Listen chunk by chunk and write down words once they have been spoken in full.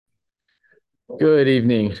Good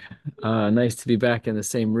evening. Nice to be back in the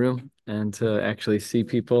same room and to actually see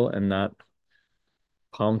people and not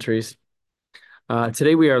palm trees.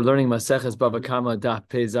 Today we are learning Maseches Bava Kama Daf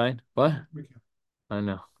Pei Zayin. What? I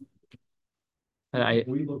know.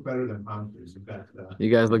 We look better than palm trees. In fact,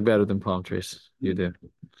 You guys look better than palm trees. You do.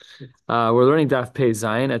 We're learning Daf Pei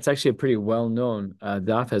Zayin. It's actually a pretty well-known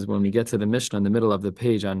daf, as when we get to the Mishnah in the middle of the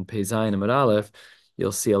page on Pei Zayin and Aleph,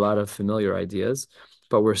 you'll see a lot of familiar ideas.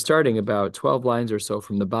 But we're starting about 12 lines or so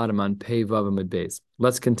from the bottom on Pei Vav Amud Beis.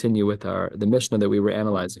 Let's continue with the Mishnah that we were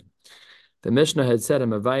analyzing. The Mishnah had said,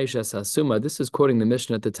 "Hamavayish es hasuma." This is quoting the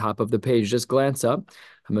Mishnah at the top of the page. Just glance up.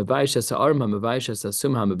 Hamavayish es ha'arim, hamavayish es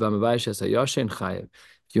hasuma, hamavayish es hayoshen chayev.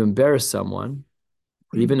 If you embarrass someone,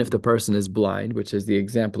 even if the person is blind, which is the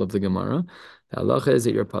example of the Gemara, the halacha is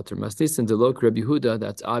that you're patur. Masnisin delok Rabbi Yehuda.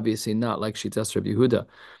 That's obviously not like Shitas Rabbi Yehuda.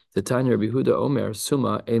 The Tanya Rabbi Yehuda Omer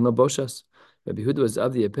Suma ein la boshas. Rabbi Yehuda was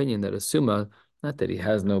of the opinion that a suma, not that he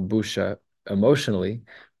has no busha emotionally,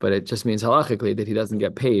 but it just means halachically that he doesn't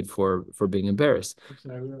get paid for being embarrassed.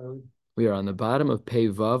 We are on the bottom of Pei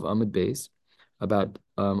Vav Amud Beis, about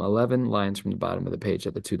 11 lines from the bottom of the page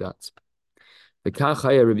at the two dots. The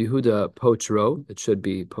Kachaya Rabbi Yehuda potro, it should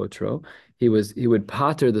be potro. He would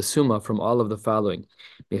pater the summa from all of the following: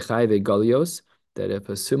 Mechayve galios, that if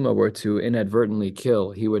a summa were to inadvertently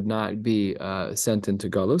kill, he would not be sent into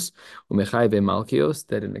galus. Umechayve malkios,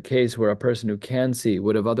 that in a case where a person who can see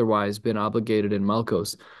would have otherwise been obligated in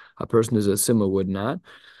malkos, a person who's a summa would not.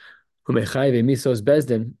 Umechayve misos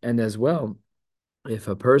bezdin, and as well, if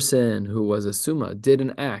a person who was a summa did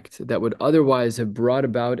an act that would otherwise have brought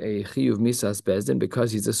about a chiyuv misas bezdin,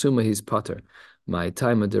 because he's a summa, he's pater. My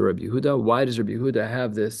time of Rabbi Yehuda. Why does Rabbi Yehuda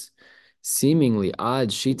have this seemingly odd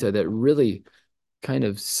shita that really kind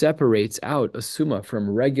of separates out a summa from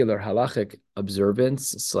regular halachic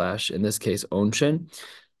observance slash, in this case, onshin?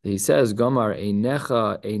 He says, Gomar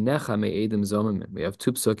einecha me'edim zomim. We have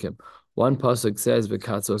two psukim. One pasuk says,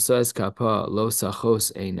 "V'katzosas kapa lo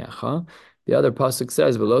sachos einecha." The other pasuk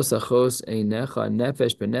says, "V'lo sachos einecha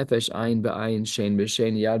nefesh b'nefesh, ayin b'ayin, shein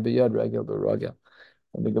b'shein, yad b'yad, regel b'regel."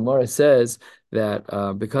 And the Gemara says that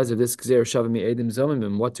because of this gzer shavim edim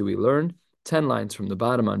zomim, what do we learn? 10 lines from the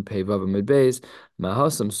bottom on Pei Vav Amud Beis,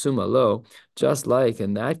 Mahasam Suma Lo, just like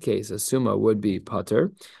in that case, a Suma would be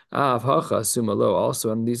Pater. Av Hacha Suma Lo, also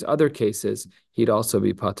in these other cases, he'd also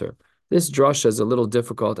be Pater. This drasha is a little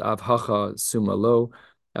difficult, Av Hacha Suma Lo,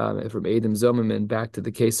 from Edim Zomim back to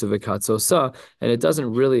the case of Vikatzosa, and it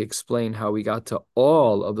doesn't really explain how we got to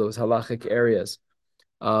all of those halachic areas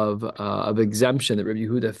of exemption that Rabbi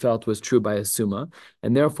Yehuda felt was true by a summa,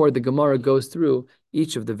 and therefore the Gemara goes through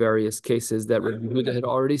each of the various cases that Rabbi Yehuda had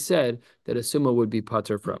already said that a summa would be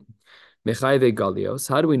pater from. Mechayve galios.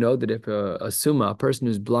 How do we know that if a summa, a person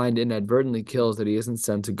who's blind, inadvertently kills, that he isn't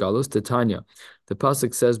sent to galus? To Tanya, the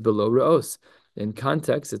pasuk says below re'os. In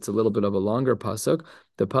context, it's a little bit of a longer pasuk.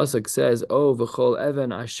 The pasuk says, "Oh v'chol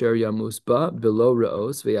even asher yamus ba below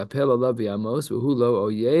re'os v'yapel alav v'yamos v'hu lo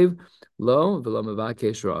oyev lo v'lo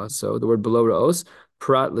mevakesh ra'as." So the word below re'os,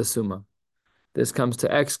 prat lesuma. This comes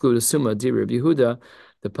to exclude a summa di Rabbi Yehuda.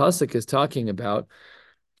 The pasuk is talking about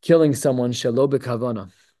killing someone shelo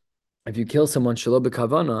b'kavana. If you kill someone shelo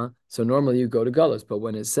b'kavana, so normally you go to galus, but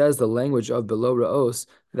when it says the language of below re'os,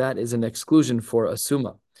 that is an exclusion for a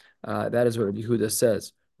summa. That is what Rabbi Yehuda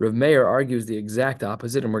says. Rav Meir argues the exact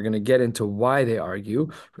opposite, and we're going to get into why they argue.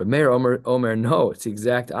 Rav Meir Omer, no, it's the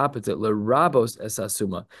exact opposite. L'rabos es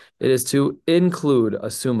asuma. It is to include a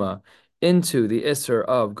summa into the isser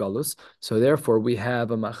of galus. So therefore, we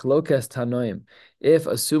have a machlokes tanoim. If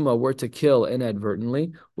a summa were to kill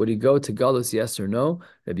inadvertently, would he go to galus, yes or no?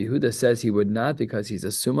 Rabbi Yehuda says he would not because he's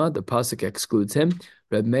a summa. The pasuk excludes him.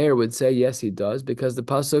 Reb Meir would say, yes, he does, because the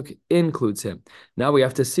pasuk includes him. Now we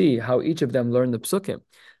have to see how each of them learn the psukim.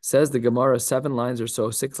 Says the Gemara 7 lines or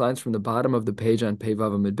so, 6 lines from the bottom of the page on Pei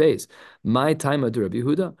Vav Amud Beis. My time of Rabbi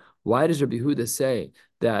Yehuda. Why does Rabbi Yehuda say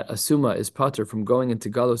that a summa is pater from going into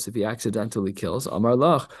galus if he accidentally kills? Amar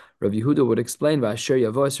lach, Rabbi Yehuda would explain that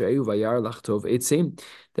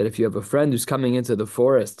if you have a friend who's coming into the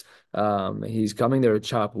forest, he's coming there to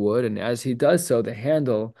chop wood, and as he does so, the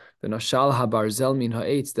handle, the nashal habarzel min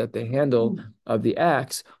ha'etz, that the handle of the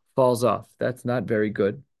axe falls off. That's not very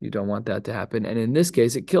good. You don't want that to happen. And in this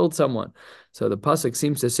case, it killed someone. So the pasuk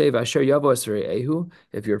seems to say, "Vasher yavo ehu."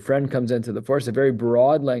 If your friend comes into the forest, a very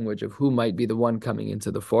broad language of who might be the one coming into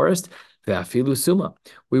the forest. Ve'afilu suma.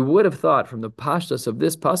 We would have thought from the pashtus of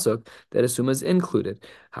this pasuk that a suma is included.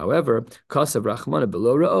 However, kasav rachmana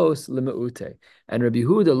below ra'os limeute. And Rabbi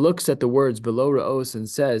Yehuda looks at the words below ra'os and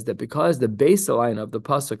says that because the baseline of the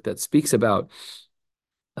pasuk that speaks about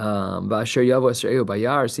V'asher yavo esreu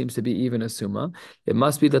bayar seems to be even a summa. It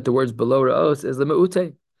must be that the words below Ra'os is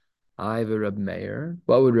lemeute. I Reb Meir.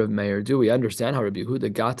 What would Reb Meir do? We understand how Rabbi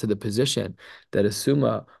Yehuda got to the position that a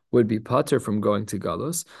summa would be pater from going to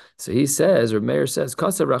galus. So he says, Reb Meir says,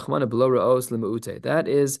 Kasav Rachmana below Ra'os lemeute. That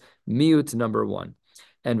is miut number one.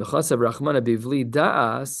 And v'chasav Rachmana bivli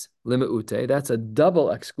da'as lemeute. That's a double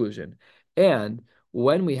exclusion. And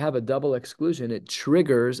when we have a double exclusion, it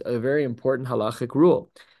triggers a very important halachic rule,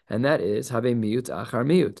 and that is have a miut achar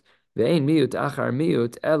miut. Ve'ein miut achar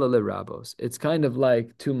miut ela lerabos. It's kind of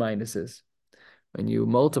like two minuses. When you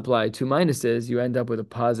multiply two minuses, you end up with a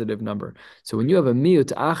positive number. So when you have a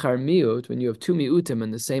miut achar miut, when you have two miutim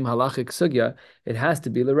in the same halachic sugya, it has to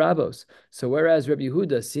be lerabos. So whereas Rabbi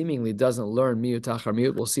Yehuda seemingly doesn't learn miut achar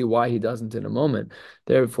miut, we'll see why he doesn't in a moment.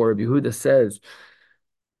 Therefore, Rabbi Yehuda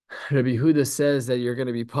says that you're going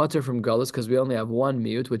to be pater from galus because we only have one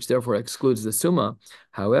miut, which therefore excludes the summa.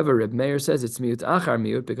 However, Rabbi Meir says it's miut achar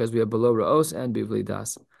miut because we have below ra'os and bivli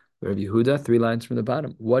das. Rabbi Yehuda, 3 lines from the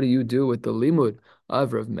bottom. What do you do with the limud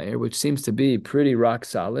of Rabbi Meir, which seems to be pretty rock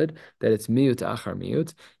solid, that it's miut achar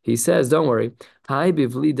miut? He says, don't worry, hi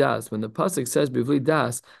bivli das. When the pasuk says bivli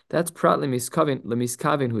das, that's prat lemiskavin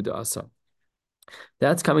huda asa.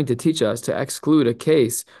 That's coming to teach us to exclude a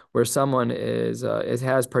case where someone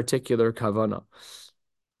has particular kavana.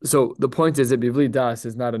 So the point is that bivli das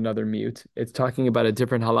is not another miut. It's talking about a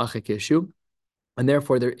different halachic issue, and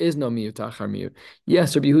therefore there is no miut achar miut.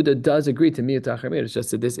 Yes, Rabbi Yehuda does agree to miut achar miut. It's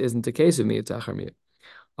just that this isn't the case of miut achar miut.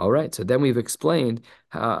 All right, so then we've explained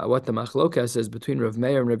what the machlokas is between Rav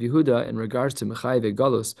Meir and Rav Yehuda in regards to Mechayiv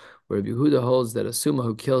Galus, where Rav Yehuda holds that a summa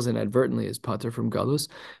who kills inadvertently is pater from Galus,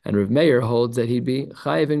 and Rav Meir holds that he'd be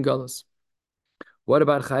Chayiv in Galus. What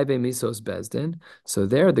about Chayve Misos Bezdin? So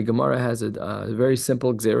there, the Gemara has a very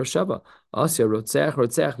simple Gzera Shava. Asya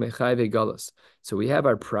Rotzeach Mechayve Galus. So we have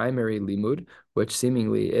our primary limud, which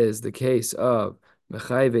seemingly is the case of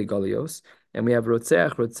Mechayve Galios, and we have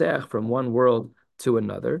Rotzeach from one world to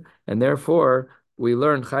another, and therefore we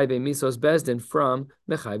learn Chayve Misos Bezdin from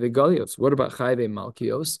Mechayve Galios. What about Chayve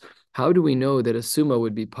Malkios? How do we know that a summa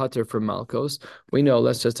would be pater from Malkos? We know,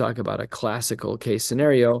 let's just talk about a classical case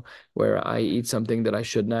scenario where I eat something that I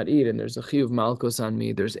should not eat, and there's a chiyuv malkos on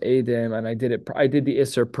me, there's edem, and I did the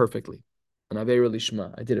iser perfectly. An avera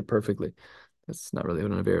lishma, I did it perfectly. That's not really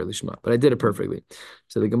an avera lishma, but I did it perfectly.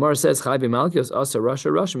 So the Gemara says, chayve malkios asa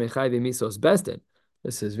rasha me chayve misos bestin.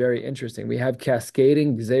 This is very interesting. We have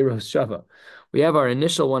cascading gzeros shava. We have our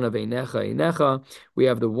initial one of einecha. We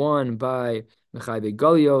have the one by Mechayve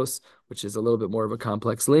Galios, which is a little bit more of a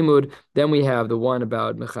complex limud. Then we have the one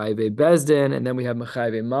about Mechayve Bezdin, and then we have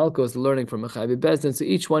Mechayve Malkos, learning from Mechayve Bezdin. So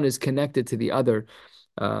each one is connected to the other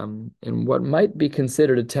in what might be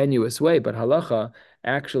considered a tenuous way, but halacha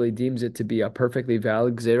actually deems it to be a perfectly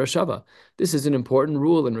valid Gzera Shava. This is an important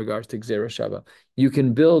rule in regards to Gzera Shava. You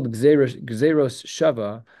can build Gzeros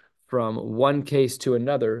Shava from one case to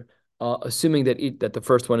another, assuming that the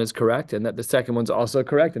first one is correct and that the second one's also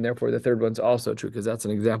correct, and therefore the third one's also true, because that's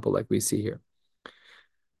an example like we see here.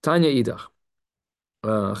 Tanya Idach.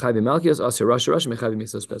 Tanya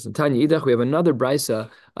Idach, we have another brisa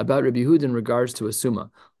about Rabbi Yehuda in regards to a summa.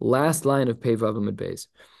 Last line of Pei Vav Amud Beis.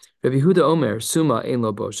 Rabbi Yehuda Omer, summa ein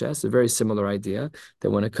lo boshes, a very similar idea, that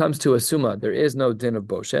when it comes to a summa, there is no din of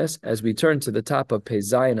boshes. As we turn to the top of Pei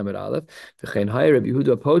Zayin Amud Aleph, v'chein hay Rabbi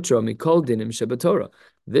Yehuda potro mikol dinim shebatorah.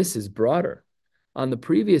 This is broader. On the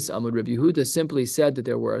previous Amud, Rabbi Yehuda simply said that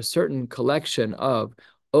there were a certain collection of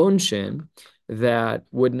onshin that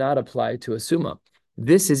would not apply to a summa.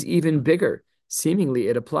 This is even bigger. Seemingly,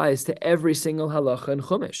 it applies to every single halacha in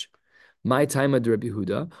Chumash. My time at Rabbi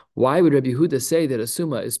Yehuda. Why would Rabbi Yehuda say that a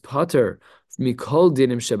summa is pater mikol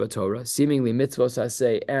dinim shebatorah, seemingly mitzvos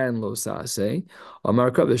aseh and lo saseh?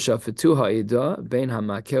 Amar Kav shafetu ha'ida bein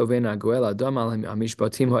hamakeh uvein hagoel adam al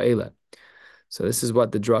hamishpatim ha'ele. So this is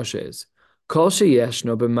what the drasha is. Kol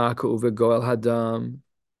sheyeshno b'maka uvegoel hadam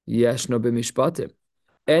yeshno b'mishpatim.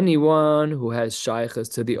 Anyone who has shaykhs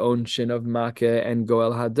to the onshin of Makeh and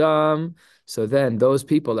Goel Hadam, so then those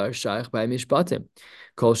people are shaykh by mishpatim.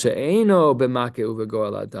 Kol she'eino b'Makeh uve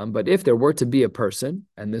Goel Hadam. But if there were to be a person,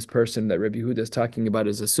 and this person that Rabbi Yehuda is talking about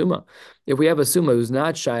is a summa, if we have a summa who's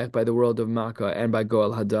not shaykh by the world of Makeh and by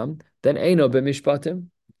Goel Hadam, then eino b'mishpatim.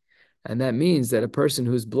 And that means that a person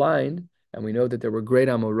who's blind, and we know that there were great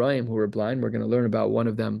Amoraim who were blind. We're going to learn about one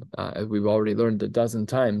of them, as we've already learned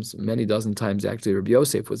many dozen times actually. Rabbi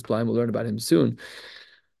Yosef was blind. We'll learn about him soon.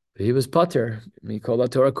 But he was pater. Mikol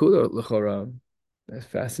Torah kula l'chora. That's a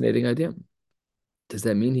fascinating idea. Does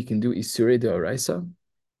that mean he can do Isurei de Oraisa?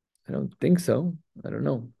 I don't think so. I don't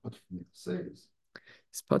know.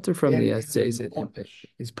 He's putter from the essays.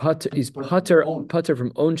 He's putter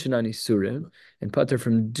from onshinan isurim and putter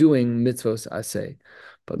from doing mitzvos asay.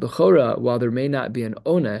 But l'chora, while there may not be an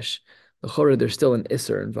onesh, l'chora there's still an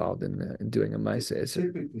isser involved in doing a ma'aseh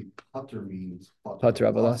isser. Typically, putter means Putter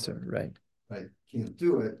avalasser, right? Right. Can't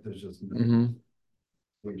do it. There's just no.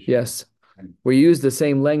 Yes. We use the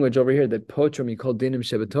same language over here that potro mi kol dinim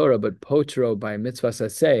shebetorah, but potro by mitzvah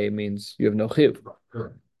saseh means you have no chiv.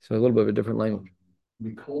 Correct. So a little bit of a different language.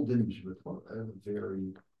 We call dinim shebetorah. That's a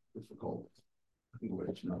very difficult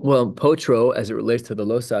language. Well, potro, as it relates to the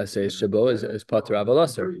losa says shabo, is potter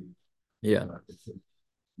avalasser. Yeah.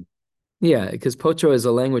 Yeah, because potro is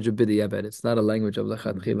a language of b'di'eved. It's not a language of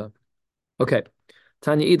lechatchila. Okay.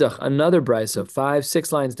 Tanya Idach, another brisa,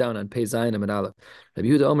 5-6 lines down on Pei Zayin Amud Aleph. Rabbi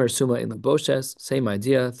Yehuda Omer Suma in Laboshes, same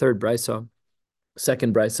idea, third brisa,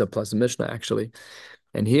 second brisa plus a Mishnah actually.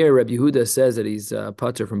 And here Rabbi Yehuda says that he's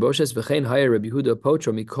pater from Boshes. V'chein higher Rabbi Yehuda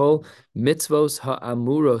potro mikol mitzvos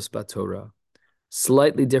ha'amuros batorah.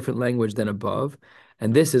 Slightly different language than above,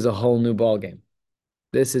 and this is a whole new ballgame.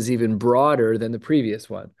 This is even broader than the previous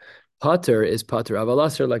one. Pater is pater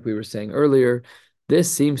avalasser, like we were saying earlier. This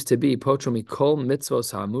seems to be potro mikol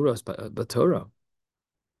mitzvos ha'amuros batorah.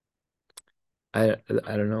 I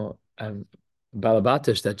don't know.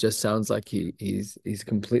 Balabatish, that just sounds like he's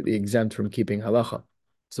completely exempt from keeping halacha.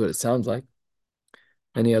 That's what it sounds like.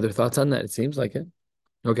 Any other thoughts on that? It seems like it.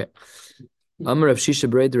 Okay. Amar Rav Shisha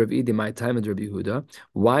B'rei Rav Idi, my time at Rabbi Yehuda.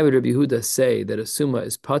 Why would Rabbi Yehuda say that a summa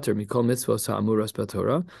is pater mikol mitzvos ha'amuros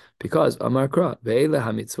batorah? Because Amar Kra ve'ele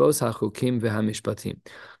hamitzvos hachukim ve'hamishpatim.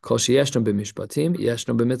 Kol sheyeshnom b'mishpatim,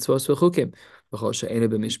 yeshnom b'mitzvos v'chukim. V'chol she'enu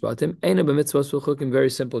b'mishpatim, enu b'mitzvos v'chukim.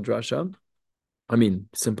 Very simple drasha. I mean,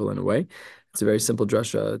 simple in a way. It's a very simple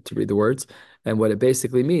drasha to read the words. And what it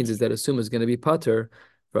basically means is that a summa is going to be pater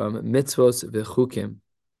from mitzvos v'chukim.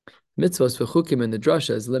 Mitzvos v'chukim in the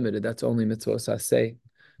drasha is limited. That's only mitzvos asay.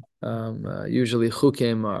 Usually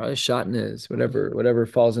chukim or shatnez, whatever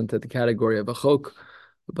falls into the category of a chok.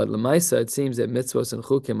 But lemaisa, it seems that mitzvos and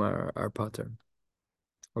chukim are pater.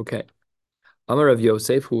 Okay. Amar of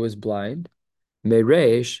Yosef, who was blind,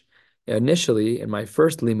 Mereish, initially in my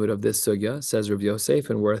first limud of this sugya, says Rav Yosef,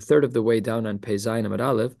 and we're a third of the way down on Pei Zayin Amud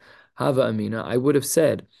Aleph, Hava Amina, I would have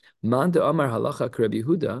said, Man de Amar halacha k'Rabbi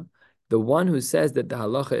Yehuda, the one who says that the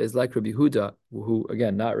halacha is like Rabbi Yehuda, who,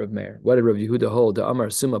 again, not Rav Meir. What did Rabbi Yehuda hold? The Amar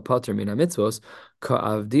Summa Pater Mina Mitzvos,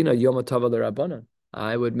 Ka'avdina Yom Tova L'Rabbanan.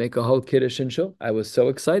 I would make a whole kiddush and shul. I was so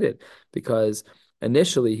excited because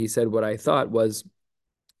initially he said what I thought was,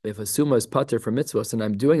 if a summa is pater for mitzvos and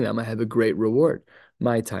I'm doing them, I have a great reward.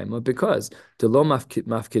 My time, because the lo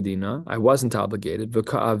mafkedina, I wasn't obligated,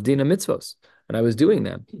 v'ka'avdina mitzvos, and I was doing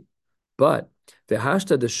them. But the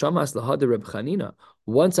hashta the shamas lahada Reb Chanina.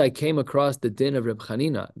 Once I came across the din of Reb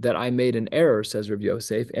Chanina, that I made an error, says Reb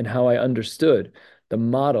Yosef, in how I understood the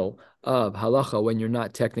model of halacha when you're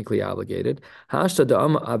not technically obligated. Hashta the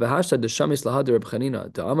shamis lahada Reb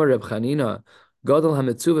Chanina, the amar Reb Chanina. Gadol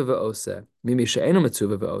hametzuva ve'oseh, mimi she'enu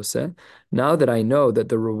metzuva ve'oseh. Now that I know that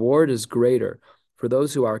the reward is greater for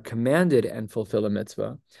those who are commanded and fulfill a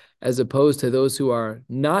mitzvah, as opposed to those who are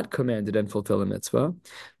not commanded and fulfill a mitzvah,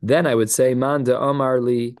 then I would say, Man de Amar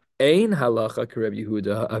li ein halacha k'Reb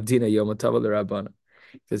Yehuda avdina yom tova l'Rabbana.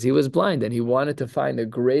 Because he was blind and he wanted to find the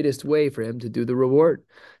greatest way for him to do the reward.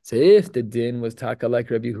 So if the din was taka like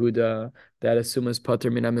Rabbi Yehuda, that assumes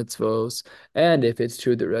pater mina mitzvos, and if it's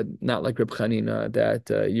true that not like Reb Chanina,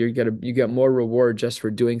 that you get more reward just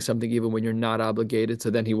for doing something even when you're not obligated. So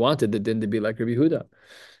then he wanted the din to be like Rabbi Yehuda,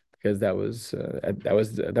 because that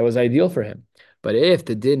was ideal for him. But if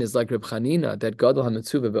the din is like Reb Chanina, that gadol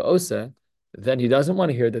hametzuva ve'oseh, then he doesn't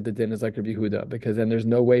want to hear that the din is like Rabbi Yehuda, because then there's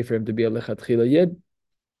no way for him to be a lechatchila yid.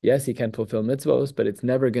 Yes, he can fulfill mitzvos, but it's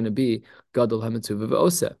never going to be gadol hametzuva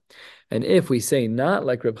ve'oseh. And if we say not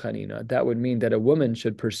like Reb Chanina, that would mean that a woman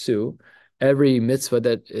should pursue every mitzvah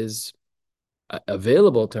that is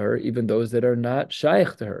available to her, even those that are not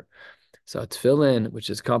shaykh to her. So tefillin, which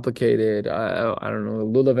is complicated, I don't know,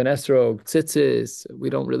 lulav and esrog, tzitzis, we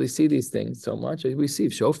don't really see these things so much. We see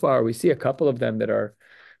shofar, we see a couple of them that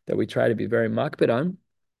we try to be very makbid on.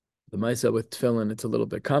 The Maisa with tefillin, it's a little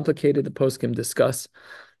bit complicated. The poskim discuss.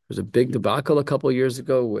 There was a big debacle a couple of years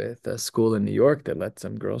ago with a school in New York that let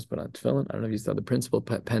some girls put on tefillin. I don't know if you saw the principal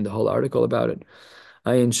penned a whole article about it.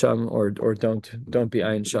 Ayin Sham or don't be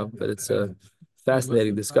Ayin Sham, but it's a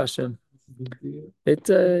fascinating discussion.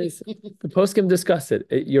 The poskim discuss it.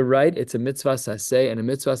 You're right. It's a mitzvah saseh, and a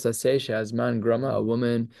mitzvah saseh shehazman grama. A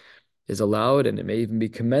woman is allowed, and it may even be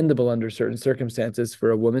commendable under certain circumstances for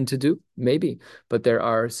a woman to do, maybe. But there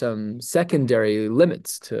are some secondary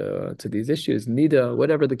limits to these issues, nida,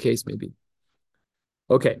 whatever the case may be.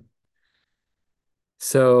 Okay.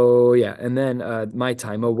 So yeah, and then my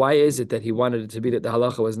time. Why is it that he wanted it to be that the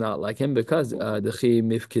halacha was not like him? Because the chi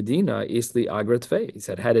mifkedina isli agrat fe. He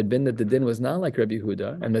said, had it been that the din was not like Rabbi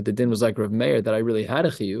Huda and that the din was like Rav Meir, that I really had a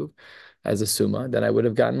chiyuv as a summa, then I would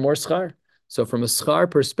have gotten more schar. So from a schar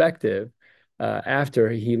perspective, after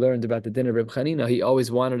he learned about the din of Reb Chanina, he always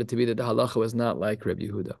wanted it to be that the halacha was not like Rabbi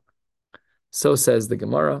Huda. So says the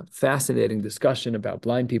Gemara. Fascinating discussion about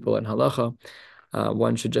blind people and halacha.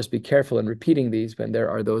 One should just be careful in repeating these when there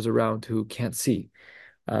are those around who can't see.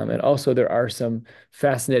 And also, there are some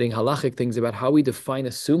fascinating halachic things about how we define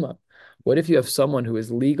a summa. What if you have someone who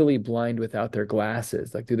is legally blind without their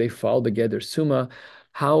glasses? Like, do they fall together summa?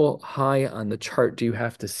 How high on the chart do you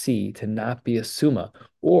have to see to not be a summa?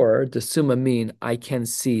 Or does summa mean I can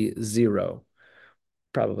see zero?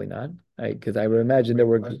 Probably not. Because I would imagine there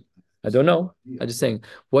were, I don't know. I'm just saying,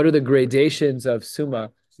 what are the gradations of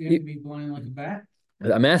summa? So you have to be blind like a bat?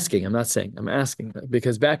 I'm asking, I'm not saying, I'm asking.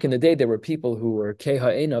 Because back in the day, there were people who were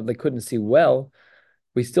keha'enav, they couldn't see well.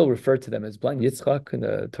 We still refer to them as blind. Yitzchak, and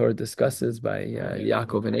the Torah discusses by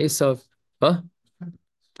Yaakov and Esav. Huh?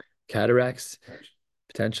 Cataracts,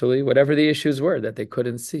 potentially, whatever the issues were that they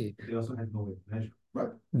couldn't see. They also had no way to measure. Right.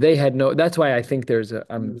 They had no, that's why I think there's a,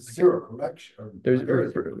 Zero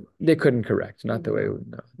correction. they couldn't correct, not the way,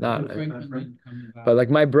 no, not, But but like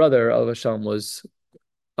my brother, Al Vasham, was,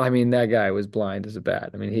 I mean, that guy was blind as a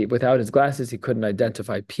bat. I mean, he, without his glasses, he couldn't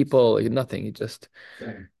identify people, nothing. He just,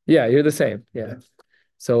 yeah, you're the same. Yeah.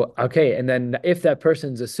 So, okay. And then if that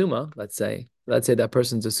person's a summa, let's say that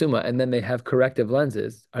person's a summa, and then they have corrective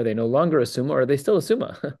lenses, are they no longer a summa or are they still a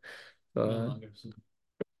summa?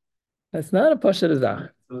 That's not a Pashat Azach.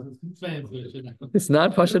 It's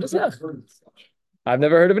not Pashat Azach. I've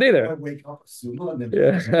never heard of it I either. wake up and then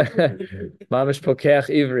Yeah. Mamish Pokeach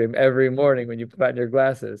Ivrim every morning when you put on your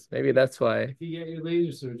glasses. Maybe that's why. if you get your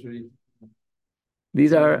laser surgery,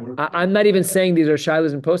 These are, I'm not even saying these are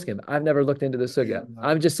shilas and poskim. I've never looked into the sugya.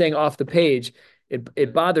 I'm just saying off the page,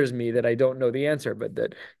 it bothers me that I don't know the answer, but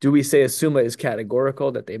that do we say a summa is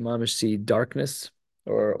categorical, that they mamish see darkness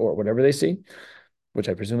or whatever they see, which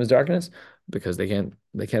I presume is darkness, because they can't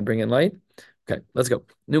bring in light. Okay, let's go.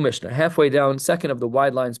 New Mishnah. Halfway down, second of the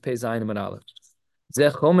wide lines, Pei Zayin and Aleph.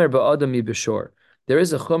 Zeh chomer ba'adam b'shor. There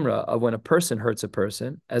is a chumrah of when a person hurts a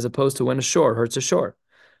person, as opposed to when a shore hurts a shore.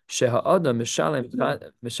 Sheha'adam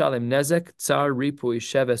mishalem nezek tsar ripui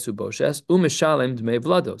sheves uboshes umishalem dmei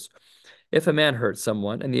vlados. If a man hurts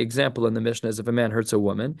someone, and the example in the Mishnah is if a man hurts a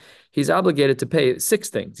woman, he's obligated to pay six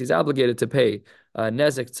things. He's obligated to pay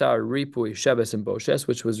nezek tsar ripui sheves and boshes,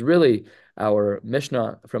 which was really our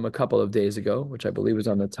Mishnah from a couple of days ago, which I believe was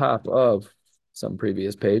on the top of some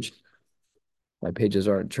previous page. My pages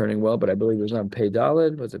aren't turning well, but I believe it was on Pei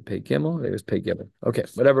Daled. Was it Pei Gimel? It was Pei Gimel. Okay,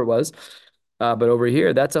 whatever it was. But over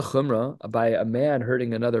here, that's a chumrah by a man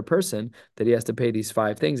hurting another person, that he has to pay these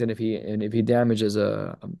five things, and if he damages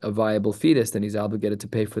a viable fetus, then he's obligated to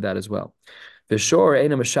pay for that as well. This we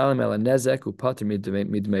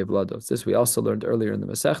also learned earlier in the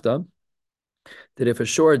Masechta, that if a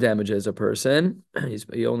shore damages a person,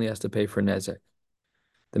 he only has to pay for nezek.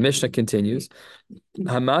 The Mishnah continues.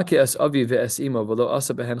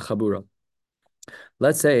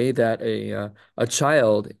 Let's say that a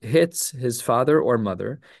child hits his father or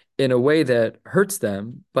mother in a way that hurts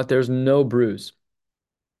them, but there's no bruise.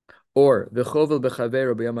 Or v'chovel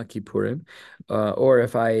b'chavero b'yom kippurim, or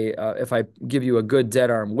if I give you a good dead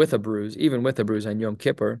arm with a bruise, even with a bruise on Yom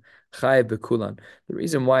Kippur, chayev b'kulan. The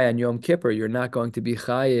reason why on Yom Kippur you're not going to be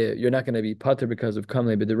chayev, you're not going to be pater because of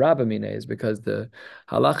kamle b'derabba mineh, is because the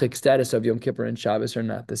halachic status of Yom Kippur and Shabbos are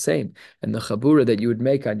not the same, and the chabura that you would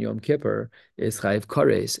make on Yom Kippur is chayev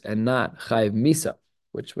kares and not chayev misa,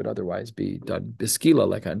 which would otherwise be done biskila,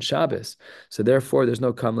 like on Shabbos. So therefore, there's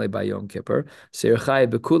no kamle by Yom Kippur. So you're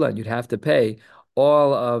chayev bekulan, you'd have to pay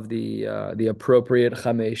all of the appropriate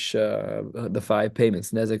chamesh, the five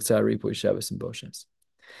payments, nezek, tzar, ripui, Shabbos, and boshes.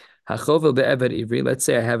 Hachovel be'eved ivri. Let's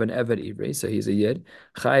say I have an eved ivri, so he's a yid.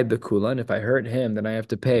 Chayev bekulan. If I hurt him, then I have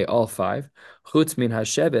to pay all five. Chutz min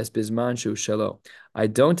hasheves bizman shu shelo. I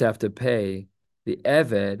don't have to pay the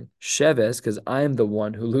eved sheves because I'm the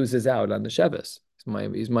one who loses out on the sheves.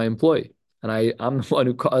 He's my employee, and I'm the one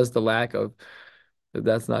who caused the lack of.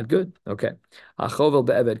 That's not good. Okay. Achovel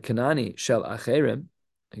be'eved kanani shel acherim.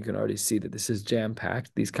 You can already see that this is jam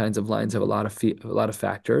packed. These kinds of lines have a lot of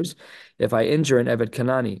factors. If I injure an eved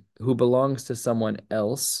kanani who belongs to someone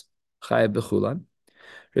else, chayev b'chulan.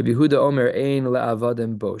 Rabbi Huda Omer ein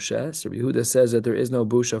le'avadim boshes. Rabbi Huda says that there is no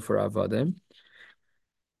busha for avadim.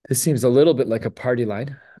 This seems a little bit like a party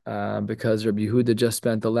line, because Rabbi Yehuda just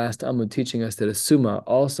spent the last Amud teaching us that a summa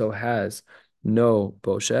also has no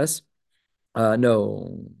boshes.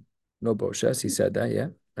 No boshes. He said that, yeah,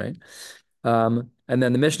 right. And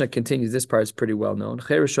then the Mishnah continues. This part is pretty well known.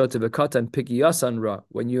 When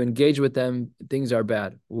you engage with them, things are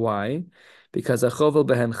bad. Why? Because if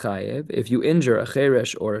you injure a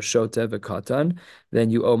cheresh or a shota v'katan, then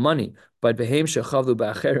you owe money. But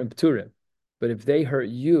but if they hurt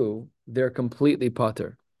you, they're completely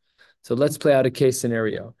pater. So let's play out a case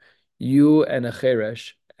scenario. You and a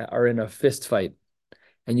cheresh are in a fist fight,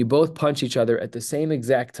 and you both punch each other at the same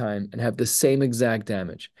exact time and have the same exact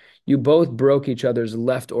damage. You both broke each other's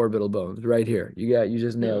left orbital bones right here. You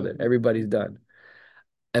just nailed it. Everybody's done.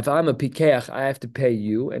 If I'm a pikeach, I have to pay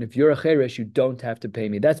you, and if you're a cheresh, you don't have to pay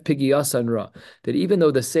me. That's pigiyas ra. That even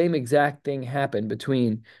though the same exact thing happened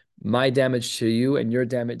between my damage to you and your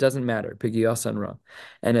damage, doesn't matter. Pigiyas ra.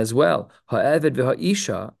 And as well, ha'eved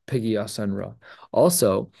v'ha'isha pigiyas ra.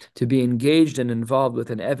 Also, to be engaged and involved with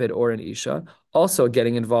an eved or an isha, also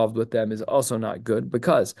getting involved with them is also not good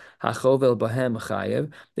because hachovel bahem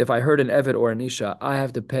chayev. If I hurt an eved or an isha, I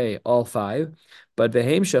have to pay all five. But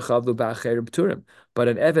vehem shechavlu ba'acherim pturim. But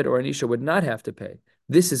an Eved or an Isha would not have to pay.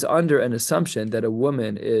 This is under an assumption that a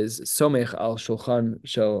woman is somech al shulchan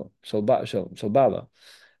shel bala,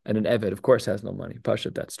 and an Eved, of course, has no money.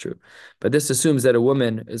 Pashat, that's true. But this assumes that a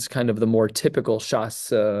woman is kind of the more typical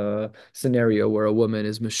Shas scenario where a woman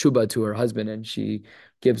is meshuba to her husband and she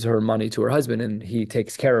gives her money to her husband and he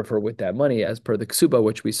takes care of her with that money as per the ksuba,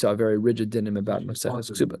 which we saw very rigid dinim about Maseches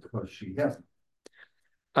ksuba. Because she has.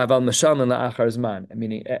 Aval mashal and la'achar zman.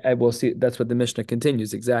 Meaning, I will see. That's what the Mishnah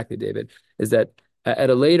continues exactly, David. Is that at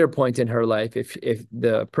a later point in her life, if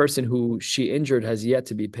the person who she injured has yet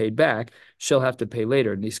to be paid back, she'll have to pay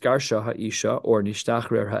later. Niskarsha ha'isha or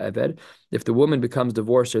nishtachrer ha'eved. If the woman becomes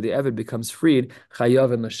divorced or the eved becomes freed,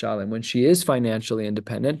 chayav and l'shalim. When she is financially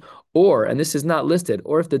independent, or and this is not listed,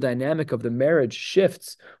 or if the dynamic of the marriage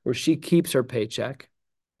shifts where she keeps her paycheck,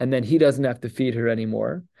 and then he doesn't have to feed her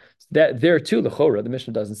anymore. That there too, l'chora, the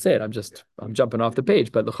Mishnah doesn't say it. I'm jumping off the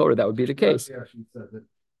page, but l'chora, that would be the case. She actually said that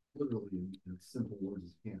literally in simple words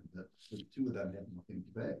as can that the two of them have nothing to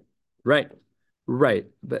pay. Right,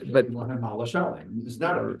 but It's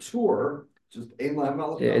not a tour, just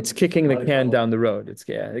it's kicking the can down the road. It's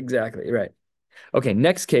exactly right. Okay,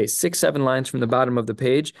 next case, 6-7 lines from the bottom of the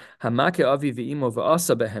page. Unlike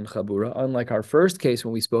our first case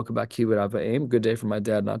when we spoke about kibbud av v'em, good day for my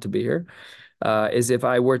dad not to be here, is if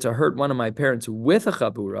I were to hurt one of my parents with a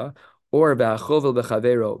chabura, or v'achovel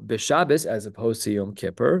b'chavero b'Shabbos, as opposed to Yom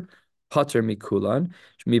Kippur, pater mikulan,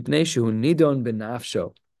 mipnei shehu nidon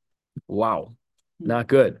b'nafsho. Wow, not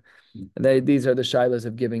good. And these are the shilas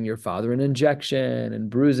of giving your father an injection and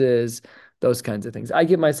bruises, those kinds of things. I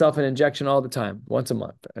give myself an injection all the time, once a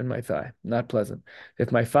month, in my thigh. Not pleasant.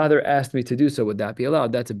 If my father asked me to do so, would that be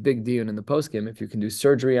allowed? That's a big deal in the postgame. If you can do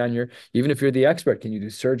surgery on even if you're the expert, can you do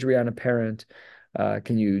surgery on a parent?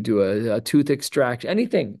 Can you do a tooth extraction?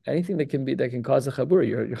 Anything that can cause a chabur?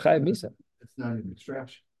 You're chayav misa. It's not an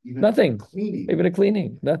extraction. Nothing. Cleaning. Even a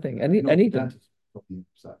cleaning. Nothing. Anything.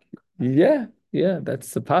 Yeah,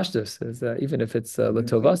 that's the pashtus. Is even if it's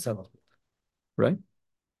letovasa, right?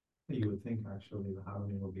 You would think actually the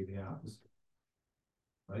harmony will be the opposite,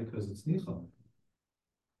 right? Because it's nichon.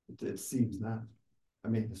 It seems not. I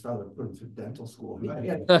mean, his father put him through dental school.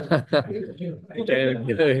 Right.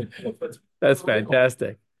 That's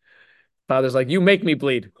fantastic. Father's like, you make me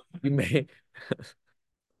bleed. You make.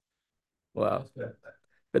 Wow.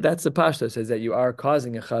 But that's the pashtus, is that you are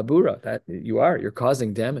causing a chabura. You're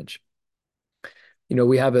causing damage.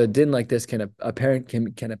 We have a din like this. Can a parent be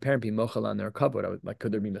mochel on their kavod? Like,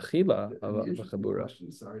 could there be mechila of a chabura?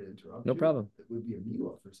 Sorry to interrupt. No problem. It would be a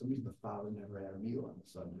milah. For some reason, the father never had a milah on the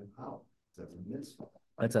son. How? That's a mitzvah.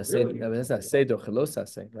 That's a say. That's a seido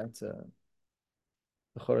chelosase. That's a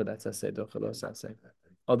chora. That's a seido chelosase.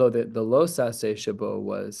 Although the losase shabo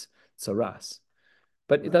was tsaras,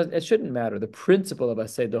 but it shouldn't matter. The principle of a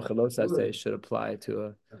seido chelosase should apply to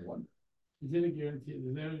a. Is it a guarantee?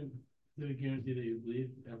 Is there a guarantee that you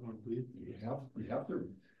bleed? Everyone bleeds? We have to.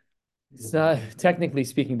 Technically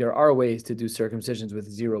speaking, there are ways to do circumcisions with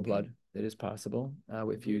zero blood. It is possible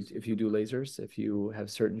if you do lasers, if you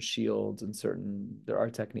have certain shields and there are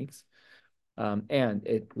techniques. And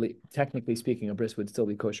technically speaking, a bris would still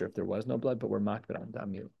be kosher if there was no blood, but we're makbid on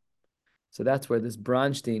damil. So that's where this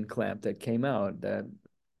Bronstein clamp that came out that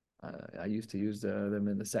I used to use them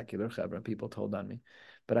in the secular chevra. People told on me,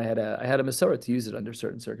 but I had a Masorah to use it under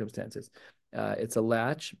certain circumstances. It's a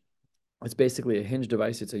latch. It's basically a hinge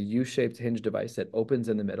device. It's a U-shaped hinge device that opens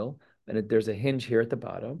in the middle, and there's a hinge here at the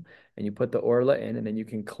bottom, and you put the orla in, and then you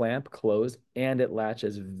can clamp, close, and it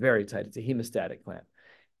latches very tight. It's a hemostatic clamp.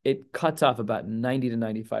 it cuts off about 90 to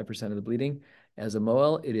 95% of the bleeding. As a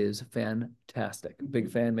Moel, it is fantastic. Big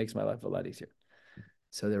fan, makes my life a lot easier.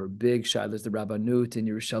 So there were big shilas. The Rabbanut in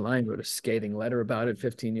Yerushalayim wrote a scathing letter about it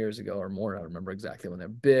 15 years ago or more. I don't remember exactly when.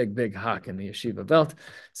 They're big hawk in the yeshiva belt.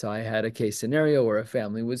 So I had a case scenario where a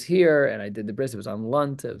family was here and I did the bris. It was on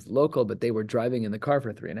Lunt. It was local, but they were driving in the car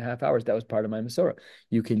for 3.5 hours. That was part of my Masorah.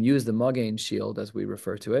 You can use the Magain shield, as we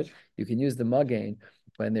refer to it. You can use the Magain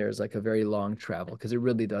when there's like a very long travel because it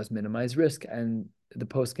really does minimize risk. And the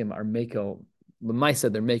poskim are makel.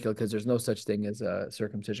 Lemaisa, they're makel because there's no such thing as a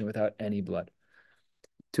circumcision without any blood.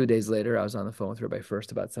 2 days later, I was on the phone with Rabbi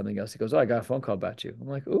First about something else. He goes, "Oh, I got a phone call about you." I'm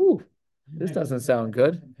like, "Ooh, this doesn't sound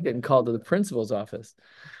good." I'm getting called to the principal's office.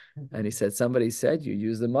 And he said, "Somebody said you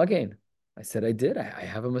use the Magain." I said, "I did. I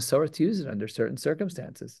have a Masorah to use it under certain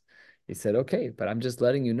circumstances." He said, "Okay, but I'm just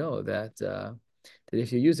letting you know that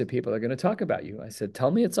if you use it, people are going to talk about you." I said,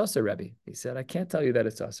 "Tell me it's usher, Rebbe." He said, "I can't tell you that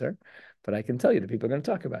it's usher, but I can tell you that people are going to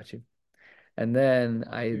talk about you." And then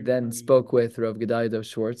I spoke with Rav Gedalia Dov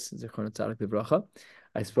Schwartz, Zichron Tzadik Livracha.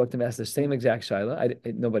 I spoke to him, asked the same exact shaila.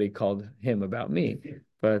 Nobody called him about me,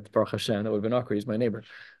 but Baruch Hashem, that would have been awkward. He's my neighbor.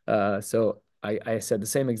 So I said the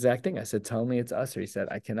same exact thing. I said, "Tell me it's usher." He said,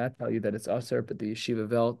 "I cannot tell you that it's usher, but the yeshiva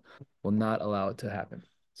velt will not allow it to happen.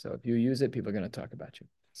 So if you use it, people are going to talk about you."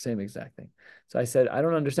 Same exact thing. So I said, "I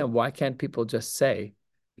don't understand. Why can't people just say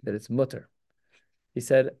that it's mutter?" He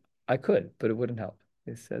said, "I could, but it wouldn't help."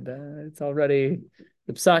 He said, "It's already,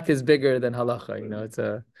 the psak is bigger than halacha. You know, it's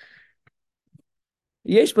a,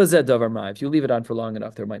 yesh bazeh davar ma. If you leave it on for long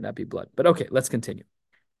enough, there might not be blood." But okay, let's continue.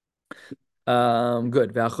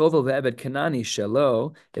 Good. Ve'achovel ve'eved kanani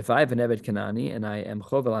shelo. If I have an eved kanani and I am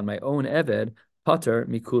chovel on my own eved, pater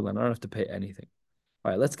mikulan. I don't have to pay anything.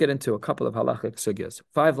 All right, let's get into a couple of halachic sugyas.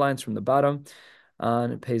 5 lines from the bottom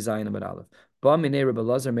on Pei Zayin Amud Aleph. Ba minei Rebbe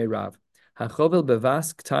Lazar meirav. Hachovel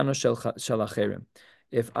bevas ktano shel acherim.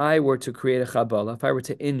 If I were to create a chabala, if I were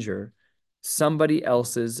to injure somebody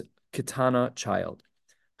else's katana child,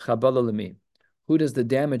 chabala lemi, who does the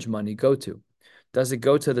damage money go to? Does it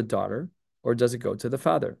go to the daughter or does it go to the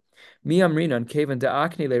father? Mi amrinan kevan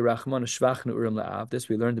de'akni le'rachman shvach neurim le'av. This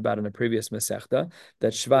we learned about in a previous Masechta,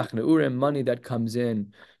 that shvach neurim, money that comes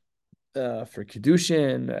in for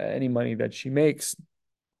Kiddushin, any money that she makes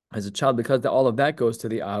as a child, because all of that goes to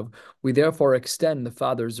the Av, we therefore extend the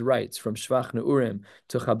father's rights from Shvach Neurim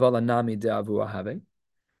to Chabala Nami De'avu Ahave.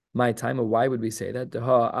 My time, or why would we say that?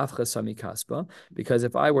 Because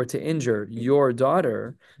if I were to injure your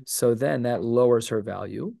daughter, so then that lowers her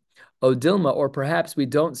value. Odilma, or perhaps we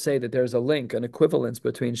don't say that there's a link, an equivalence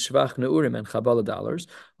between Shvach Neurim and Chabala dollars.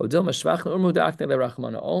 Odilma Shvach Neurim Udakne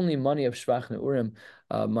LeRachmana, only money of Shvach Neurim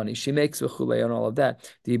money she makes v'chulei and all of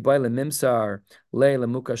that. The Baile Mimsar Leila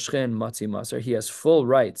Mukashchin Matzi Maser. He has full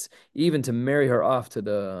rights even to marry her off to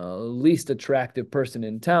the least attractive person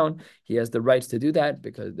in town. He has the rights to do that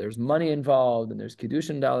because there's money involved and there's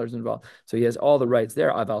Kiddushin dollars involved. So he has all the rights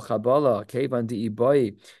there. Aval Chabala Kevan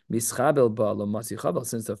Di'ibai Mischabel Ba Lo Matzi Chabal.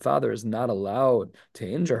 Since the father is not allowed to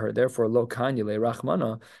injure her, therefore Lo Kanyale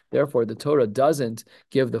Rachmana. Therefore, the Torah doesn't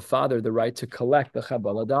give the father the right to collect the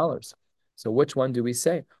Chabala dollars. So which one do we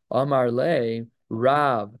say? Amar Le,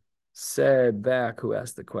 Rav said back, who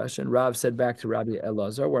asked the question? Rav said back to Rabbi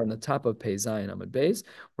Elazar. We're on the top of Pei Zayin Amud Beis.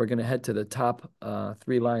 We're going to head to the top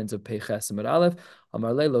 3 lines of Pei Ches Amud Aleph.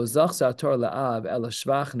 Amar Le lo zachsa Torah la'av el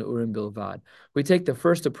shvach neurim bilvad. We take the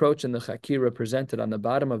first approach in the Chakira presented on the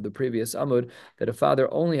bottom of the previous Amud, that a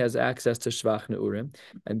father only has access to shvach neurim,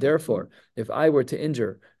 and therefore, if I were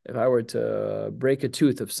to break a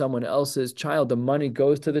tooth of someone else's child, the money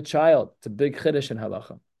goes to the child. It's a big chiddush in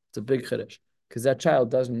halacha. It's a big chiddush because that child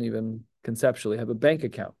doesn't even conceptually have a bank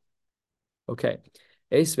account. Okay.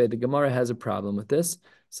 Esvei, the Gemara has a problem with this.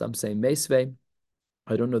 Some say Meisvei.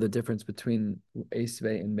 I don't know the difference between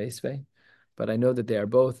Esvei and Meisvei, but I know that they are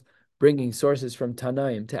both bringing sources from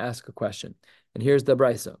Tanaim to ask a question. And here's the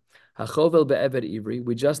Brisa. Hachovel be'eved ivri.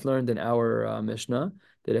 We just learned in our Mishnah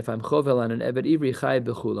that if I'm chovel on an eved ivri chay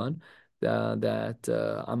bechulan,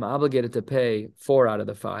 that I'm obligated to pay 4 out of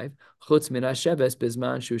the 5. Chutz min hasheves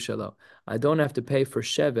bizman shu shelo. I don't have to pay for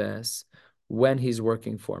sheves when he's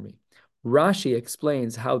working for me. Rashi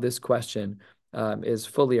explains how this question is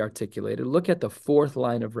fully articulated. Look at the 4th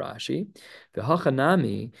line of Rashi.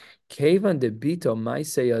 V'hachanami kevan debito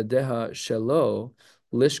ma'aseh yadeha shelo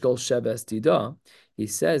lishkol sheves dida. He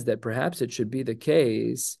says that perhaps it should be the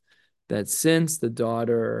case that since the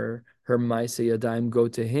daughter, her ma'aseh yadayim go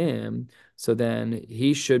to him, so then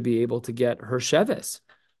he should be able to get her sheves.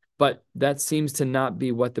 But that seems to not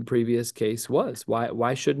be what the previous case was.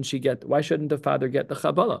 Why shouldn't the father get the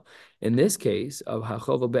Chabala? In this case of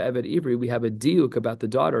Hachovel Be'eved Ivri, we have a diuk about the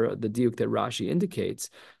daughter, the diuk that Rashi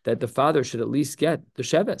indicates that the father should at least get the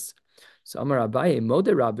Sheves. So Amar Abaye, Mode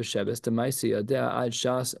Rabbi Sheves, Tamaisi Adea Ad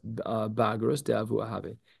Shas Bagros De'avu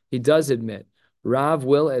Ahavi. He does admit, Rav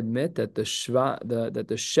will admit that the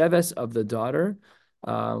Sheves of the daughter,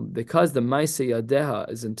 because the Maise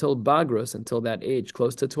Yadeha is until Bagros, until that age,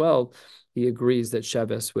 close to 12, he agrees that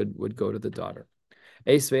Sheves would go to the daughter.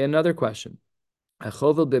 Esvei, another question.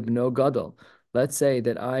 Achovel bibno gadol. Let's say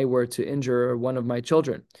that I were to injure one of my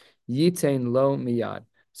children. Yitain lo miyad.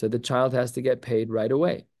 So the child has to get paid right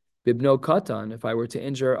away. Bibno katan, if I were to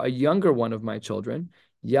injure a younger one of my children,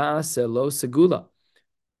 yaase lo segula.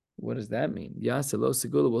 What does that mean? Yaase lo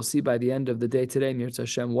segula. We'll see by the end of the day today, Mirz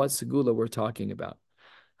Hashem, what segula we're talking about.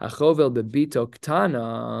 Achovel bebito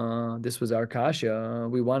ktana. This was our kasha.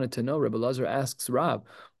 We wanted to know. Rabbi Lazar asks Rav,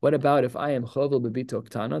 what about if I am chovel bebito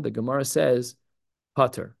ktana? The Gemara says,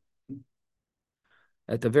 pater.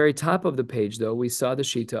 At the very top of the page, though, we saw the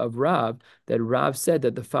shita of Rav, that Rav said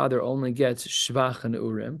that the father only gets shvach and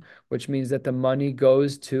urim, which means that the money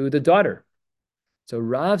goes to the daughter. So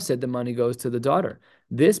Rav said the money goes to the daughter.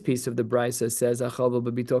 This piece of the brisa says, achovel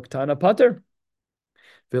bebito ktana pater.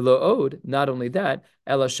 V'lo'od, not only that,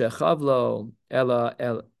 ela shechavlo, ela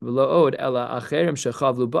v'lo'od, ela acherim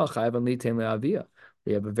shechavlu ba chayvan litain le'avia.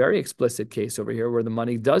 We have a very explicit case over here where the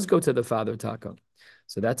money does go to the father taka.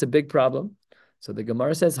 So that's a big problem. So the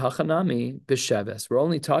Gemara says, hachanami b'sheves. We're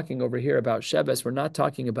only talking over here about sheves. We're not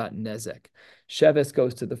talking about nezek. Sheves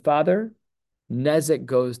goes to the father, nezek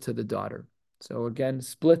goes to the daughter. So again,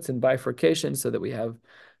 splits and bifurcation so that we have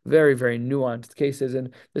very, very nuanced cases.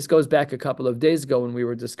 And this goes back a couple of days ago when we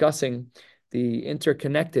were discussing the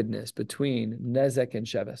interconnectedness between nezek and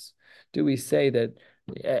sheves. Do we say that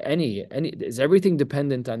is everything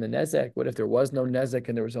dependent on the nezek? What if there was no nezek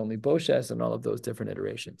and there was only boshes and all of those different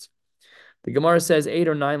iterations? The Gemara says 8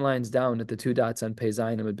 or 9 lines down at the 2 dots on Pei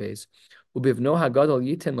Zayin Amud Beis. Ubivno hagadol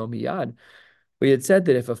yiten lo miyad. We had said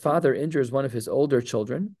that if a father injures one of his older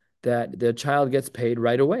children, that the child gets paid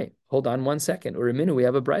right away. Hold on one second. Uriminu, we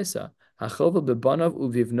have a brisa. Hachovel bebanav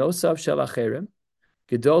uvivnosav shel acherim,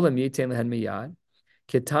 gedolim yiten lehen miyad,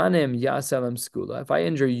 ketanim yaselem skula. If I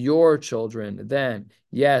injure your children, then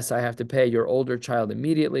yes, I have to pay your older child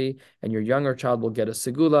immediately, and your younger child will get a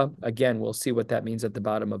segula. Again, we'll see what that means at the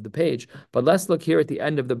bottom of the page. But let's look here at the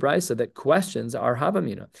end of the brisa that questions our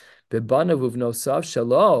havamina. Bebanav uvnosav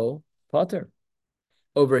shelo pater.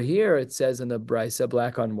 Over here, it says in the brisa,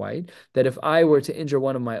 black on white, that if I were to injure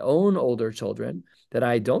one of my own older children, that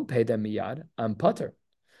I don't pay them miyad, I'm pater.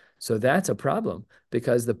 So that's a problem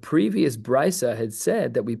because the previous brisa had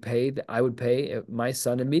said that I would pay my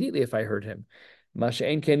son immediately if I hurt him.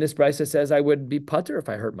 Masha'en came, this brisa says I would be pater if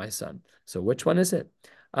I hurt my son. So which one is it?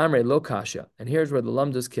 Amre lo kasha. And here's where the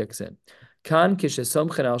lumdus kicks in. Kan kishe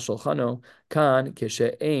somchen al shulchano, kan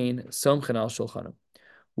kishe ein somchen al shulchano.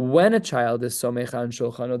 When a child is somech an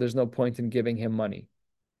shulchano, there's no point in giving him money.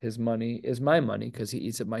 His money is my money because he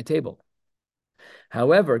eats at my table.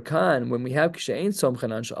 However, when we have kshein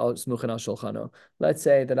somchen an smuchen al shulchano, let's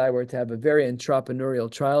say that I were to have a very entrepreneurial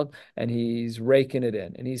child and he's raking it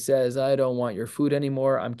in and he says, I don't want your food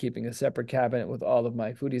anymore. I'm keeping a separate cabinet with all of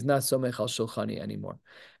my food. He's not somech al shulchani anymore.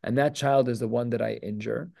 And that child is the one that I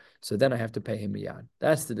injure. So then I have to pay him miyad.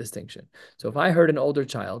 That's the distinction. So if I hurt an older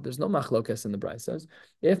child, there's no machlokes in the braysos.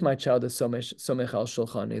 If my child is somech al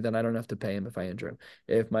shulchani, then I don't have to pay him if I injure him.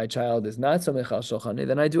 If my child is not somech al shulchani,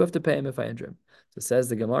 then I do have to pay him if I injure him. So says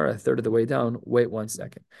the Gemara, a third of the way down. Wait 1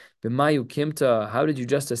 second. B'mayu kimta. How did you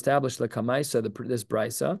just establish the kamaisa, this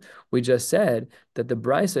brisa? We just said that the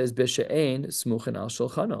brisa is b'she'ein smuchen al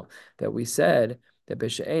shulchano. That we said that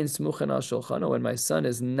b'she'ein smuchen al shulchano, when my son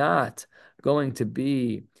is not going to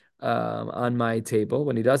be on my table,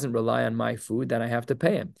 when he doesn't rely on my food, then I have to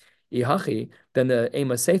pay him. Ihachi, then the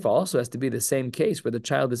Ema Seifa also has to be the same case where the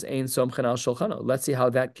child is ein somchen al shulchano. Let's see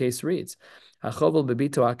how that case reads. Hachovel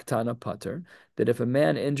bebito aktana pater, that if a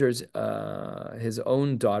man injures his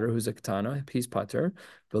own daughter who's a ktana, he's pater.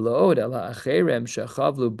 V'lo'od ela acherem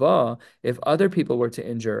shechavlu ba, if other people were to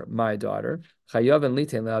injure my daughter, chayav and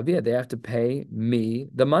litein le'avia, they have to pay me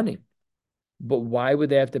the money. But why would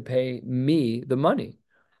they have to pay me the money?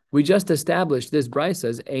 We just established this brisa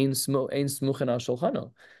as ein smuchen al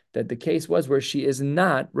shulchano, that the case was where she is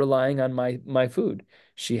not relying on my food.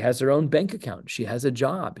 She has her own bank account. She has a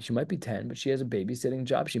job. She might be 10, but she has a babysitting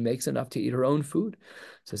job. She makes enough to eat her own food.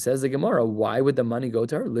 So says the Gemara, why would the money go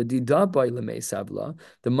to her? The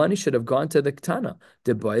money should have gone to the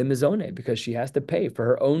ktana, because she has to pay for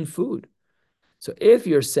her own food. So if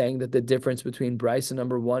you're saying that the difference between Brisa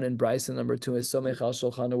number 1 and Brisa number 2 is Somech al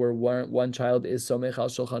Shulchanu, where one child is Somech al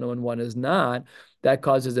Shulchanu and one is not, that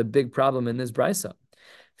causes a big problem in this Brisa.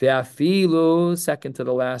 Ve'afilu, second to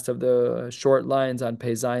the last of the short lines on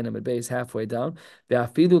Pei Zayin and base halfway down.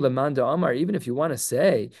 Ve'afilu lemanda amar, even if you want to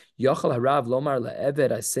say, Yochel harav lomar le'eved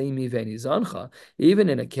asemi ve'nizancha, even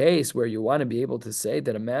in a case where you want to be able to say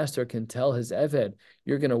that a master can tell his eved,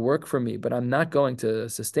 you're going to work for me, but I'm not going to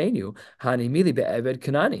sustain you. Hani mili be'eved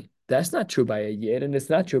kanani. That's not true by a yid, and it's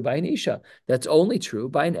not true by an isha. That's only true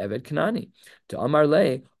by an eved kanani. To amar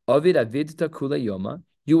le, ovid avid takula yoma,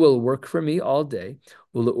 you will work for me all day.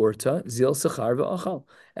 Ula zil sechar ve'achal.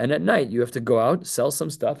 And at night, you have to go out, sell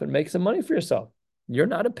some stuff, and make some money for yourself. You're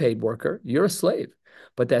not a paid worker. You're a slave.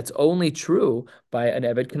 But that's only true by an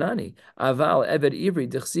Eved Kanani. Aval Eved Ivri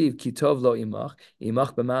dichsiv kitov lo imach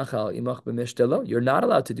b'machal imach b'mishtelo. You're not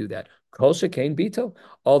allowed to do that. Kol shekain bito.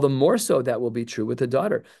 All the more so that will be true with the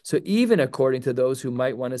daughter. So even according to those who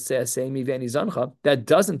might want to say asemi v'ani zancha, that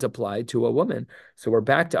doesn't apply to a woman. So we're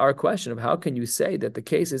back to our question of how can you say that the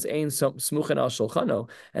case is ein smuchen al shulchano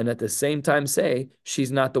and at the same time say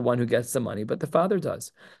she's not the one who gets the money, but the father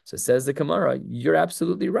does. So says the Gemara, you're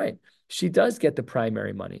absolutely right. She does get the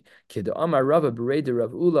primary money. In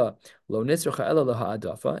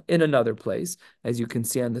another place, as you can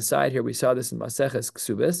see on the side here, we saw this in Maseches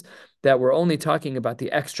Ksubis, that we're only talking about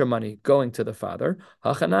the extra money going to the father.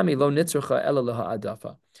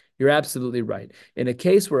 You're absolutely right. In a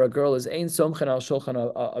case where a girl is ein somchen al shulchan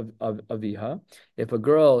of aviha, if a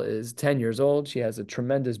girl is 10 years old, she has a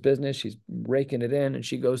tremendous business, she's raking it in, and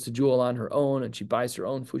she goes to Jewel on her own, and she buys her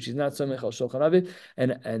own food. She's not somchen al shulchan of it,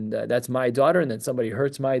 and that's my daughter, and then somebody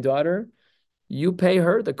hurts my daughter. You pay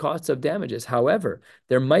her the costs of damages. However,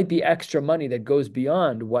 there might be extra money that goes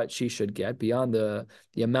beyond what she should get, beyond the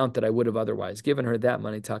amount that I would have otherwise given her. That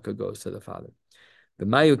money taka goes to the father. The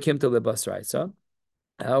mayu kimta lebasraisa.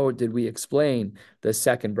 How did we explain the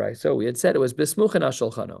second brayso? So we had said it was bismuchen al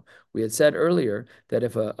shulchano. We had said earlier that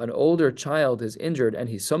if an older child is injured and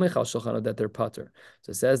he's somech al shulchano, that they're pater.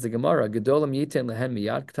 So it says the Gemara, gedolam yiten lehen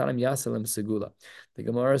miyad, ktanim yasalim segula. The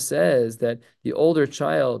Gemara says that the older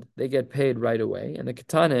child, they get paid right away, and the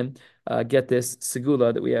ketanim get this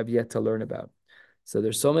segula that we have yet to learn about. So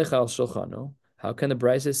there's somech al shulchano. How can the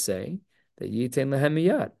brayso say that yiten lehen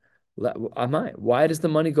miyad? Why does the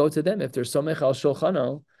money go to them? If there's somech al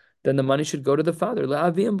shulchano, then the money should go to the father. So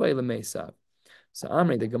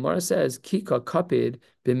Amri, the Gemara says, Kika kapid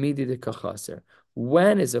b'midi de kachaser.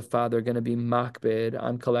 When is a father going to be makbid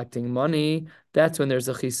on collecting money? That's when there's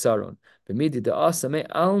a chisaron. B'midi de asame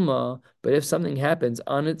alma. But if something happens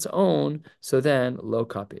on its own, so then lo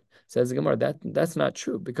kapid. Says the Gemara, that's not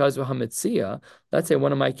true. Because of hamitzia, let's say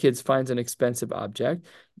one of my kids finds an expensive object.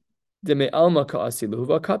 Halacha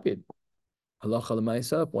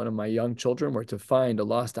l'maisa, if one of my young children were to find a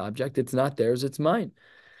lost object, it's not theirs, it's mine.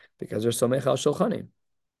 Because they're somech al shulchanim.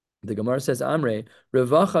 The Gemara says, Amre,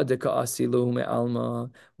 revacha de ka'asilu me'alma,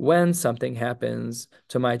 when something happens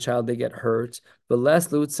to my child, they get hurt, v'les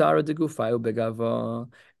lu'tzara de gufayu begava,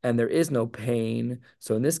 and there is no pain.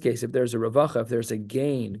 So in this case, if there's a revacha, if there's a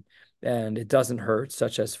gain, and it doesn't hurt,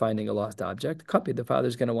 such as finding a lost object, kapi, the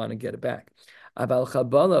father's going to want to get it back. Abal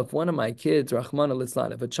chabala, if one of my kids, Rahman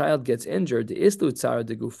al-Islan, if a child gets injured, the islu tzara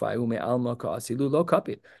de gufayu me'alma ka'asilu lo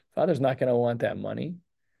kapi. Father's not going to want that money.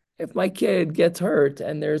 If my kid gets hurt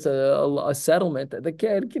and there's a settlement, the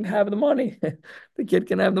kid can have the money. The kid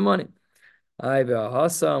can have the money. We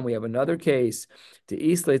have another case. We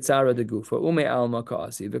have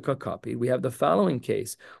the following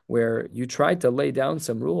case where you tried to lay down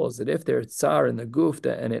some rules that if there's tsar in the goof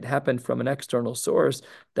and it happened from an external source,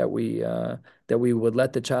 that we would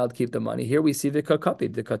let the child keep the money. Here we see the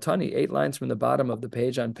kakapi, the katani, 8 lines from the bottom of the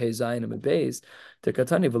page on Pei Zayin and Beis. The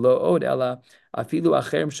katani v'lo od ela afilu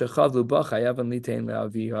acherem shechavlu ba chayavan litein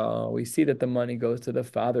le'aviha. We see that the money goes to the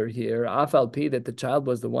father here. Afal pi, that the child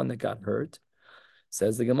was the one that got hurt.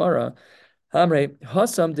 Says the Gemara, Hamre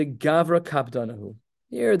hasam de gavra kapdanahu.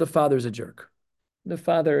 Here the father's a jerk. The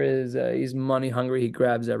father is he's money hungry. He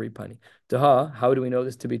grabs every penny. Daha, how do we know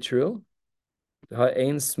this to be true? Daha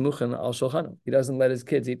ein smuchen al shulchanu. He doesn't let his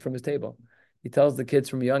kids eat from his table. He tells the kids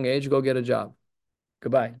from a young age, go get a job.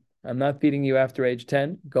 Goodbye. I'm not feeding you after age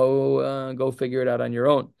 10. Go figure it out on your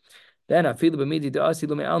own. Then even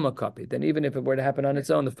if it were to happen on its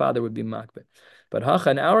own, the father would be makbid. But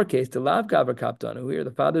in our case, the lav gavra kaptanu, here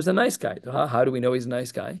the father's a nice guy. How do we know he's a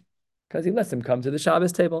nice guy? Because he lets him come to the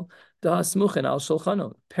Shabbos table. Smuchen al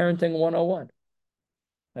shulchano, parenting 101.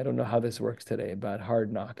 I don't know how this works today about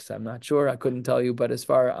hard knocks. I'm not sure. I couldn't tell you. But as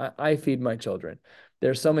far I feed my children,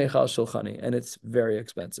 there's somech al shulchani, and it's very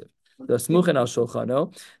expensive. The smuchen al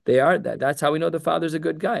shulchano, they are that's how we know the father's a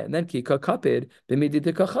good guy. And then kika kapid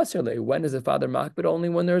b'mididika chaserle. When is the father makbid? Only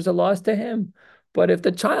when there's a loss to him. But if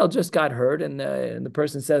the child just got hurt and the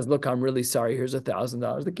person says, "Look, I'm really sorry. Here's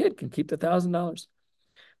 $1,000," the kid can keep the $1,000.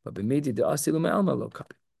 But b'midi de asilu me'alma lo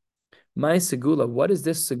kapid. My segula, what is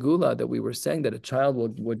this segula that we were saying that a child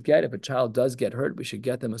would get? If a child does get hurt, we should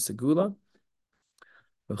get them a segula.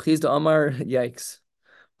 Chizda Amar, yikes.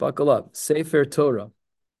 Buckle up. Sefer Torah.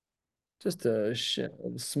 Just a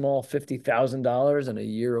small $50,000 and a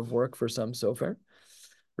year of work for some sofer.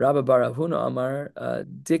 Rabbi Baravuna Amar,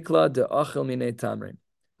 Dikla de Achel Mine Tamrin.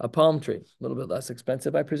 A palm tree. A little bit less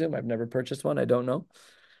expensive, I presume. I've never purchased one. I don't know.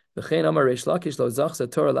 The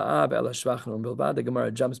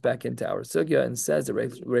Gemara jumps back into our sugya and says that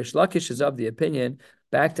Reish Lakish is of the opinion,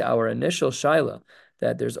 back to our initial shaila,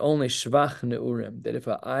 that there's only shvach neurim. That if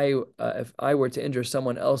I were to injure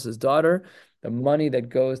someone else's daughter, the money that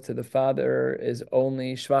goes to the father is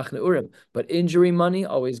only shvach neurim, but injury money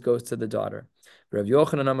always goes to the daughter. Rav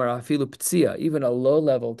Yochanan Amar afilu ptzia, even a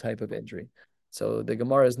low-level type of injury. So the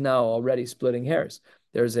Gemara is now already splitting hairs.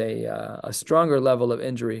 There's a stronger level of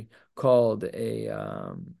injury called a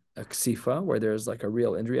ksifa, where there's like a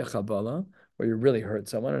real injury, a chabala, where you really hurt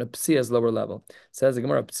someone, and a psia is lower level. Says the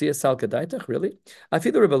Gemara, psia sal kadaitach, really? I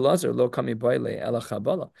feel Rabbi Lazar lo kami baile ela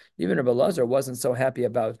chabala. Even Rabbi Lazar wasn't so happy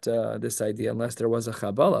about this idea unless there was a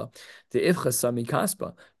chabala. The ifcha sami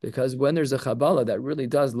kaspa, because when there's a chabala, that really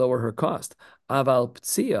does lower her cost. Aval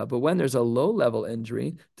ptsia, but when there's a low-level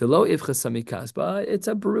injury, the lo ifcha sami kaspa, it's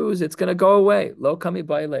a bruise, it's going to go away. Lo kami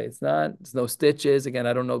baile, it's no stitches. Again,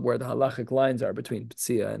 I don't know where the halachic lines are between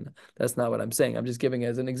ptsia, and that's not what I'm saying. I'm just giving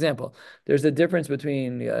as an example. There's a difference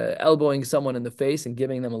between elbowing someone in the face and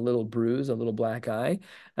giving them a little bruise, a little black eye,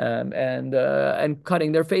 and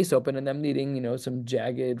cutting their face open and them needing, some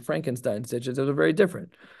jagged Frankenstein stitches. Those are very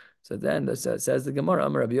different. So then says the Gemara,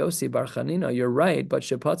 Amar Rabbi Yossi Bar Chanina, you're right, but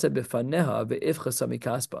shepatza b'faneha ve'ifcha sami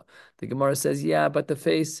kaspa. The Gemara says, yeah, but the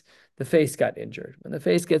face got injured. When the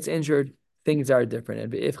face gets injured, things are different.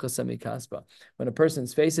 And ve'ifcha sami kaspa. When a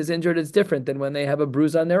person's face is injured, it's different than when they have a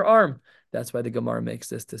bruise on their arm. That's why the Gemara makes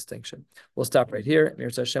this distinction. We'll stop right here.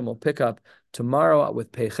 Mir Hashem will pick up tomorrow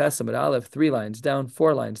with Peiches Amud Aleph, 3 lines down,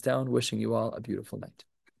 4 lines down. Wishing you all a beautiful night.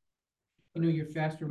 You're faster.